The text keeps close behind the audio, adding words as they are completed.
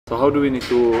So how do we need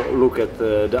to look at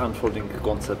the unfolding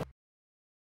concept?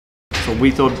 So we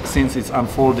thought, since it's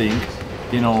unfolding,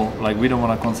 you know, like we don't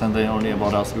want to concentrate only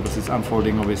about us, because it's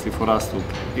unfolding obviously for us to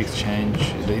exchange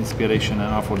the inspiration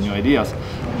and unfold new ideas,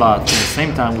 but at the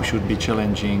same time we should be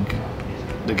challenging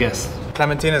the guests.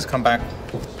 Clementina's come back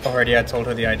already. I told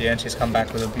her the idea and she's come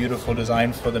back with a beautiful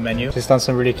design for the menu. She's done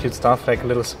some really cute stuff, like a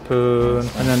little spoon,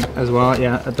 and then as well,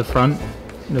 yeah, at the front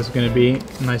there's going to be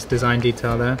a nice design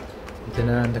detail there,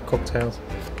 dinner and the cocktails.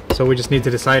 So we just need to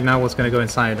decide now what's going to go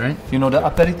inside, right? You know, the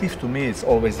aperitif to me is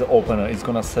always the opener. It's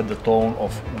going to set the tone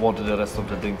of what the rest of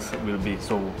the drinks will be.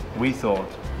 So we thought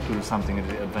to do something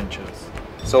really adventurous.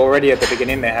 So already at the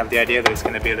beginning they have the idea that it's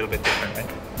going to be a little bit different,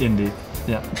 right? Indeed,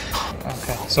 yeah.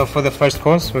 Okay, so for the first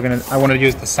course, I want to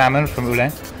use the salmon from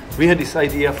Roux. We had this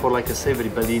idea for like a savory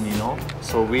bellini, you know?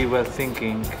 So we were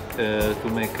thinking to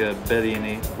make a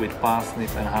bellini with parsnip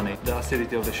and honey. The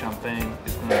acidity of the champagne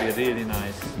is going to be really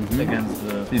nice against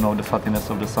the, you know, the fattiness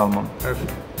of the salmon.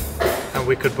 Perfect. And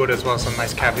we could put as well some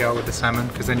nice caviar with the salmon,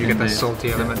 because then you get that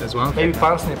salty element as well. Maybe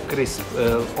parsnip crisp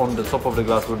on the top of the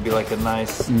glass would be like a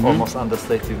nice, almost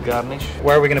understated garnish.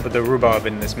 Where are we going to put the rhubarb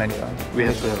in this menu? We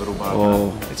have to have rhubarb.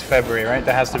 Oh. It's February, right?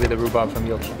 There has to be the rhubarb from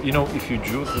Yorkshire. You know, if you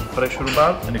juice the fresh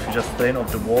rhubarb and if you just strain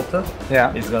off the water,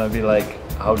 yeah, it's going to be like,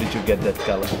 how did you get that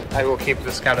color? I will keep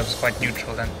the scallops quite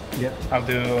neutral then. Yeah. I'll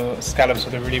do scallops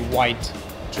with a really white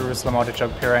Jerusalem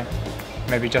artichoke puree.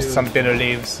 Maybe just some bitter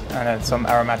leaves and then some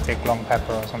aromatic long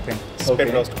pepper or something.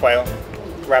 Spit roast quail,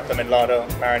 wrap them in lardo,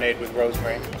 marinade with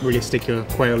rosemary. Really stick your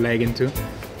quail leg into,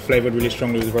 flavored really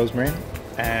strongly with rosemary,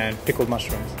 and pickled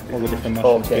mushrooms, all the different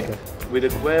mushrooms. Okay. With the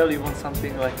quail, you want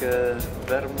something like a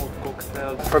vermouth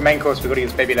cocktail? For main course, we've got to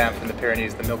use baby lamb from the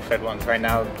Pyrenees, the milk-fed ones. Right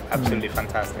now, absolutely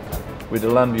fantastic. With the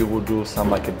lamb, you would do some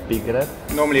like a big red?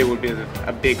 Normally it would be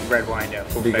a big red wine, yeah,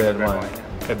 full flavored red wine.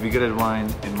 A big red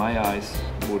wine, in my eyes,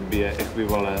 would be an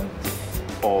equivalent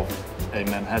of a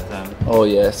Manhattan. Oh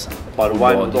yes. But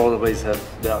wine would always have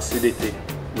the acidity,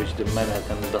 which the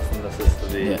Manhattan doesn't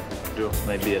necessarily do.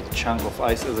 Maybe a chunk of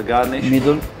ice as a garnish.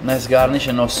 Middle, nice garnish,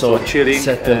 and also so chilling,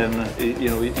 and you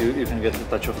know, you can get a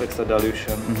touch of extra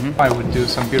dilution. I would do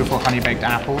some beautiful honey-baked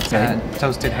apples, and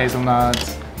toasted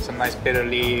hazelnuts, some nice bitter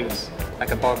leaves,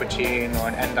 like a barbecuing or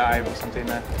an endive or something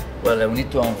there. Well, we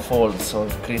need to unfold, so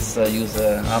Chris use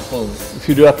apples. If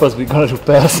you do apples, we're gonna do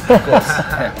pears. Of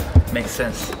course, makes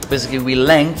sense. Basically, we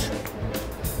length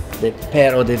the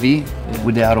pear eau de vie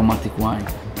with the aromatic wine.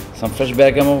 Some fresh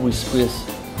bergamot, we squeeze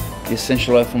the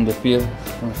essential oil from the peel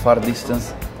from a far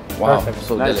distance. Wow, perfect.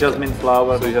 so nice delicate. jasmine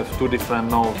flower, so you have two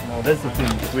different notes. No, that's the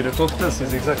thing. With the cocktails,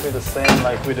 it's exactly the same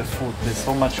like with the food. There's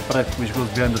so much prep which goes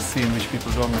behind the scene, which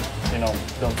people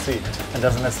don't see, and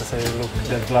doesn't necessarily look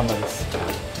that glamorous.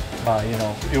 But you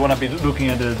know, you want to be looking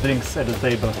at the drinks at the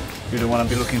table. You don't want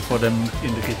to be looking for them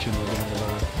in the kitchen or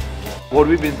whatever. What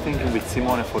we've been thinking with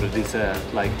Simone for the dessert,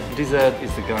 like dessert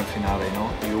is the grand finale, you know?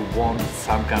 You want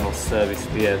some kind of service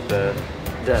theater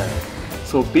there.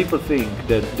 So people think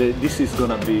that this is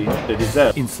gonna be the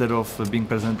dessert. Instead of being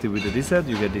presented with the dessert,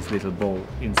 you get this little bowl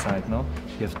inside, no?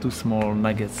 You have two small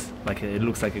nuggets, like it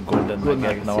looks like a golden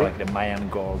nugget, no? Like the Mayan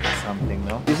gold or something,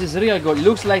 no? This is real gold. It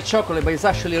looks like chocolate, but it's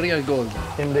actually real gold.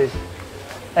 Indeed.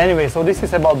 Anyway, so this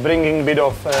is about bringing a bit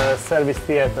of service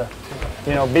theater,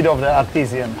 you know, a bit of the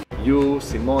artesian. You,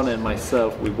 Simone and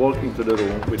myself, we walk into the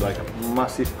room with like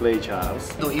massive clay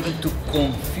jars. So even to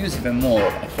confuse even more,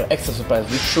 for extra surprise,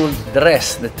 we should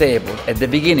dress the table at the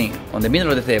beginning, on the middle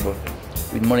of the table,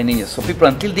 with molinillos. So people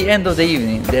until the end of the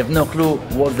evening, they have no clue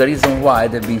what's the reason why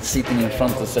they've been sitting in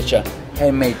front of such a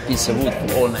handmade piece of wood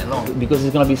all night long. Because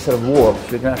it's going to be served warm,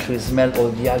 so you can actually smell all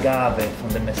the agave from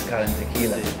the mezcal and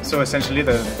tequila. So essentially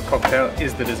the cocktail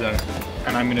is the dessert,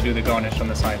 and I'm going to do the garnish on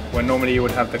the side. Where normally you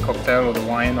would have the cocktail or the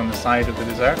wine on the side of the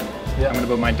dessert, I'm going to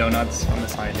put my donuts on the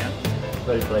side, yeah?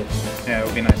 Very playful. Yeah, it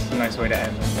would be nice, a nice way to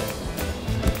end.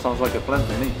 Sounds like a plan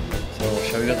to me. So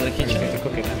shall we go to the kitchen? We need to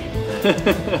cook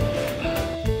it.